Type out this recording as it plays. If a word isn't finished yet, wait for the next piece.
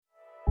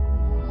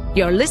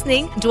You're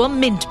listening to a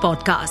Mint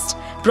podcast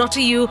brought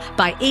to you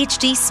by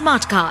HT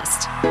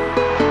Smartcast.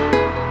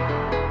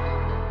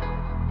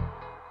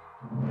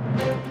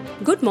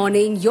 Good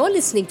morning. You're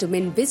listening to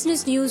Mint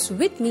Business News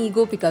with me,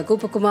 Gopika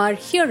Gopakumar.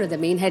 Here are the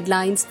main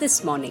headlines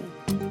this morning.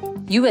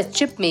 US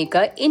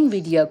chipmaker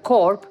Nvidia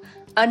Corp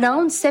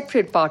announced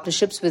separate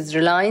partnerships with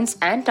Reliance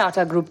and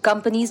Tata Group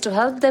companies to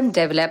help them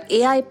develop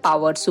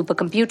AI-powered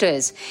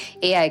supercomputers,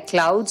 AI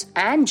clouds,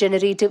 and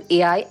generative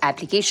AI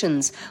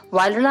applications.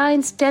 While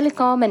Reliance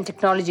Telecom and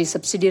technology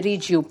subsidiary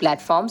Jio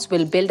Platforms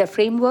will build a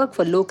framework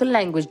for local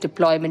language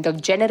deployment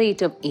of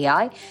generative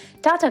AI,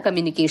 Tata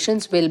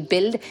Communications will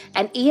build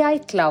an AI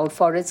cloud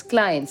for its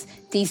clients.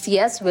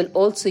 TCS will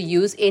also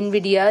use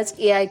NVIDIA's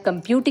AI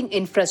computing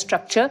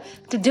infrastructure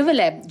to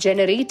develop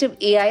generative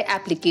AI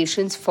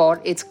applications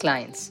for its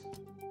clients.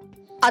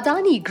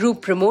 Adani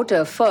Group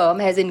promoter firm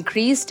has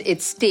increased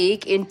its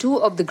stake in two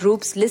of the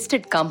group's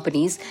listed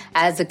companies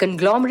as the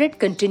conglomerate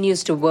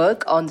continues to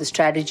work on the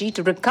strategy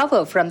to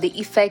recover from the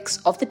effects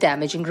of the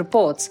damaging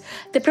reports.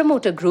 The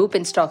promoter group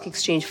in stock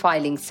exchange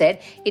filing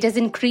said it has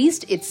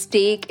increased its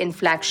stake in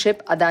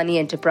flagship Adani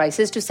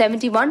Enterprises to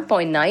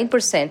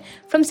 71.9%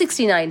 from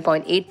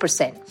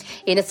 69.8%.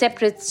 In a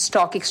separate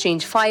stock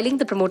exchange filing,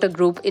 the promoter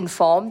group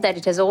informed that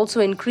it has also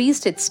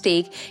increased its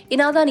stake in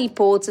Adani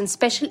Ports and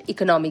Special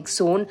Economic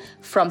Zone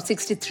from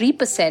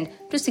 63%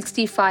 to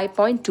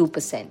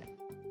 65.2%.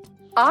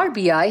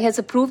 RBI has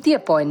approved the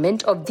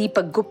appointment of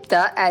Deepak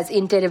Gupta as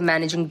Interim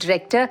Managing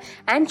Director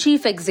and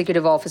Chief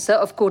Executive Officer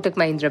of Kotak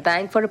Mahindra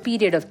Bank for a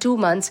period of 2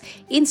 months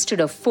instead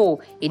of 4,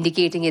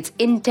 indicating its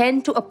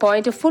intent to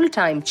appoint a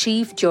full-time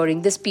chief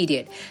during this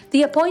period.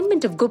 The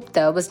appointment of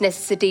Gupta was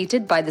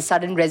necessitated by the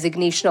sudden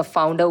resignation of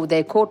founder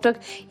Uday Kotak,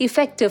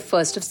 effective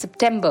 1st of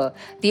September.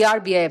 The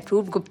RBI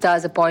approved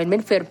Gupta's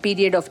appointment for a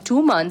period of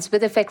 2 months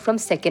with effect from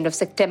 2nd of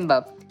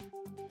September.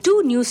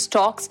 Two new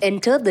stocks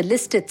entered the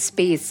listed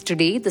space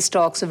today. The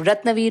stocks of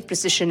Ratnaveer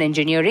Precision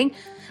Engineering,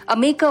 a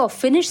maker of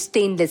finished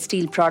stainless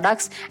steel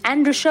products,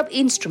 and Rishabh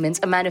Instruments,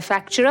 a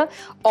manufacturer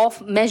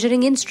of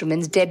measuring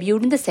instruments,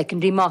 debuted in the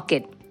secondary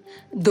market.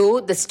 Though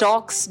the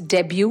stocks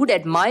debuted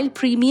at mild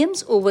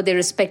premiums over their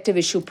respective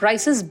issue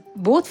prices,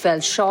 both fell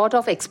short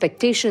of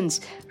expectations.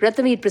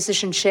 Ratnaveer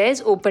Precision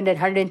shares opened at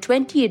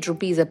 128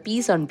 rupees a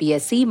piece on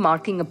BSE,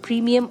 marking a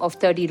premium of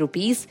 30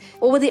 rupees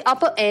over the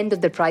upper end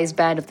of the price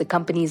band of the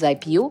company's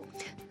IPO.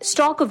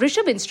 Stock of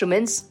Rishabh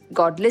Instruments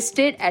got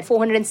listed at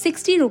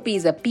 460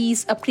 rupees a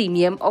piece, a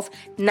premium of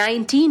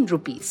 19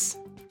 rupees.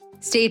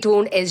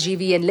 State-owned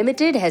SGVN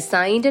Limited has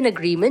signed an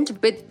agreement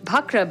with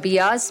Bhakra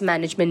Bias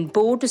Management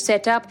Board to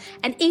set up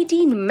an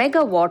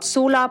 18-megawatt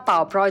solar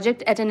power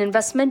project at an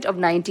investment of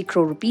 90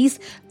 crore rupees.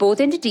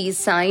 Both entities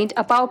signed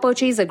a power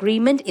purchase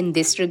agreement in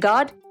this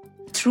regard.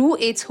 Through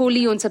its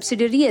wholly-owned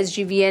subsidiary,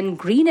 SGVN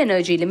Green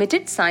Energy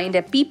Limited signed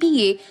a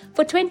PPA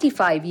for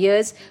 25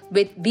 years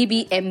with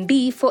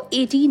BBMB for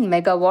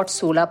 18-megawatt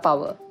solar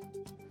power.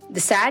 The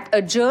SAT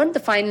adjourned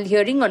the final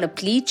hearing on a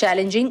plea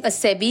challenging a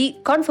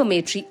SEBI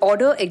confirmatory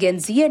order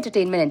against Zee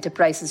Entertainment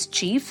Enterprises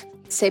chief.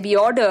 SEBI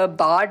order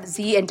barred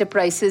Zee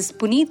Enterprises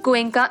Puneet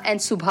Goenka and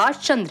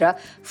Subhash Chandra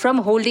from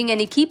holding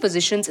any key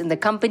positions in the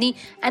company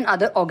and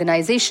other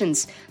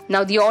organizations.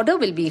 Now, the order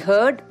will be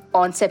heard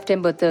on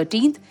September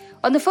 13th.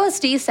 On the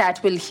first day,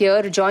 SAT will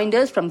hear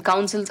rejoinders from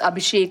counsels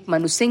Abhishek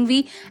Manu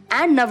Singhvi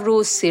and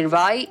Navroz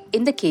Sirvai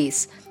in the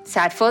case.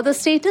 SAT further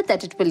stated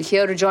that it will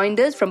hear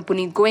rejoinders from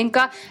Puneet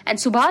Goenka and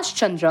Subhash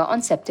Chandra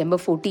on September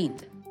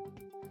 14th.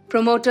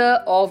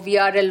 Promoter of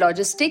VRL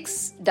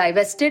Logistics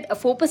divested a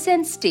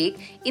 4%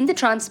 stake in the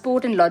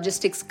transport and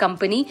logistics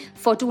company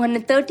for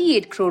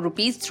 238 crore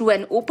rupees through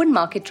an open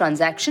market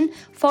transaction.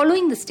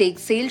 Following the stake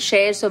sale,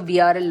 shares of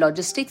VRL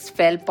Logistics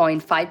fell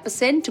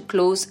 0.5% to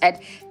close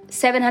at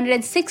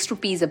 706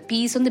 rupees a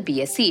piece on the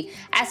BSE.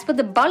 As per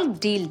the bulk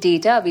deal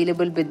data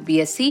available with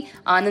BSE,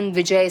 Anand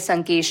Vijay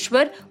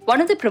Sankeshwar,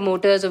 one of the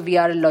promoters of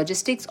VRL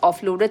Logistics,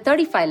 offloaded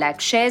 35 lakh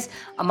shares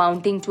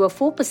amounting to a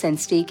 4%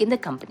 stake in the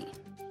company.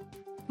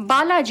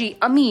 Balaji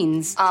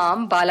Amin's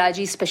arm,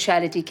 Balaji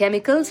Specialty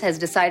Chemicals, has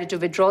decided to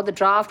withdraw the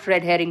draft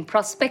red herring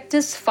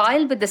prospectus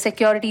filed with the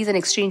Securities and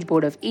Exchange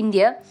Board of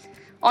India.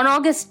 On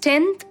August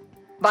 10th,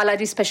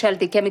 Balaji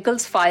Specialty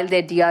Chemicals filed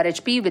their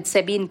DRHP with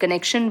SEBI in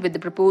connection with the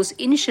proposed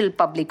initial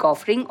public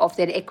offering of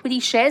their equity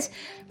shares,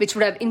 which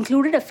would have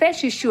included a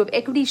fresh issue of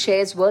equity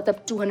shares worth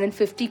up to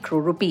 250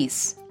 crore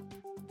rupees.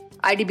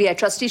 IDBI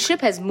trusteeship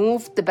has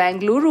moved the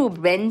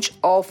Bengaluru bench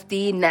of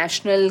the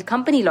National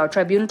Company Law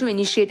Tribunal to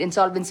initiate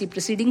insolvency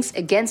proceedings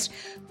against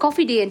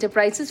Coffee Day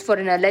Enterprises for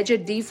an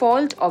alleged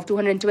default of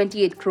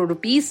 228 crore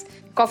rupees.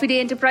 Coffee Day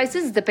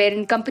Enterprises is the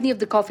parent company of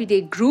the Coffee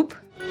Day Group.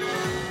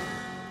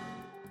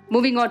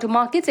 Moving on to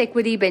markets,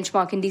 equity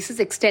benchmark indices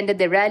extended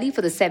their rally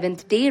for the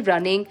 7th day,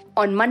 running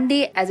on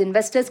Monday as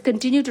investors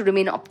continue to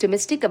remain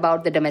optimistic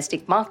about the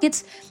domestic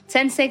markets.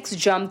 Sensex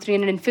jumped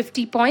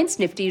 350 points,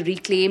 Nifty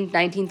reclaimed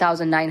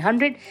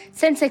 19,900.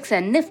 Sensex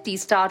and Nifty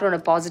start on a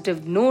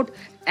positive note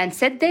and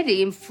set their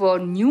aim for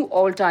new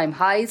all-time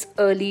highs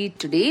early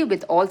today,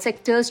 with all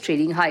sectors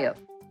trading higher.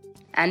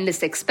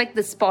 Analysts expect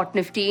the spot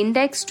Nifty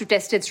index to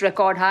test its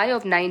record high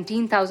of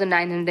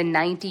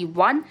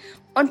 19,991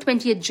 on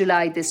 20th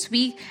July this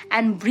week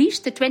and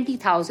breach the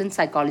 20,000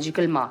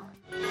 psychological mark.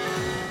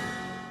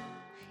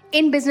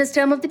 In business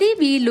term of the day,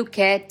 we look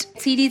at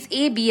Series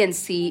A, B and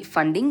C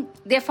funding.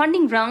 They're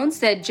funding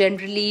rounds that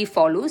generally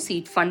follow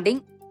seed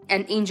funding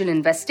and angel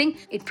investing.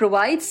 It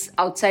provides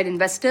outside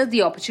investors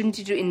the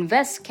opportunity to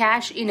invest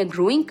cash in a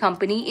growing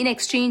company in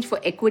exchange for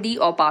equity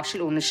or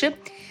partial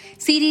ownership.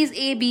 Series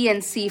A, B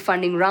and C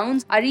funding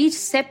rounds are each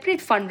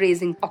separate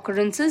fundraising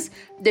occurrences.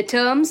 The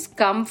terms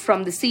come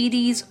from the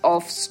series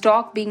of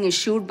stock being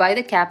issued by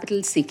the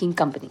capital-seeking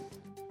company.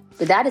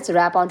 With that, it's a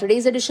wrap on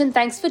today's edition.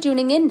 Thanks for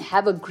tuning in.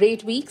 Have a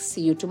great week.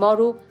 See you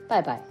tomorrow.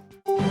 Bye-bye.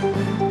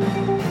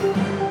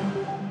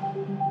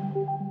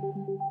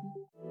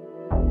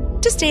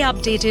 To stay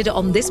updated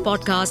on this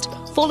podcast,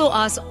 follow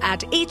us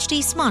at HT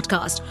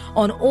Smartcast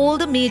on all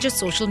the major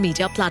social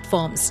media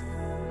platforms.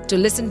 To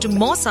listen to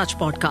more such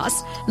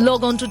podcasts,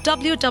 log on to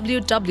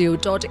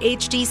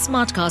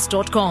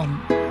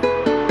www.htsmartcast.com.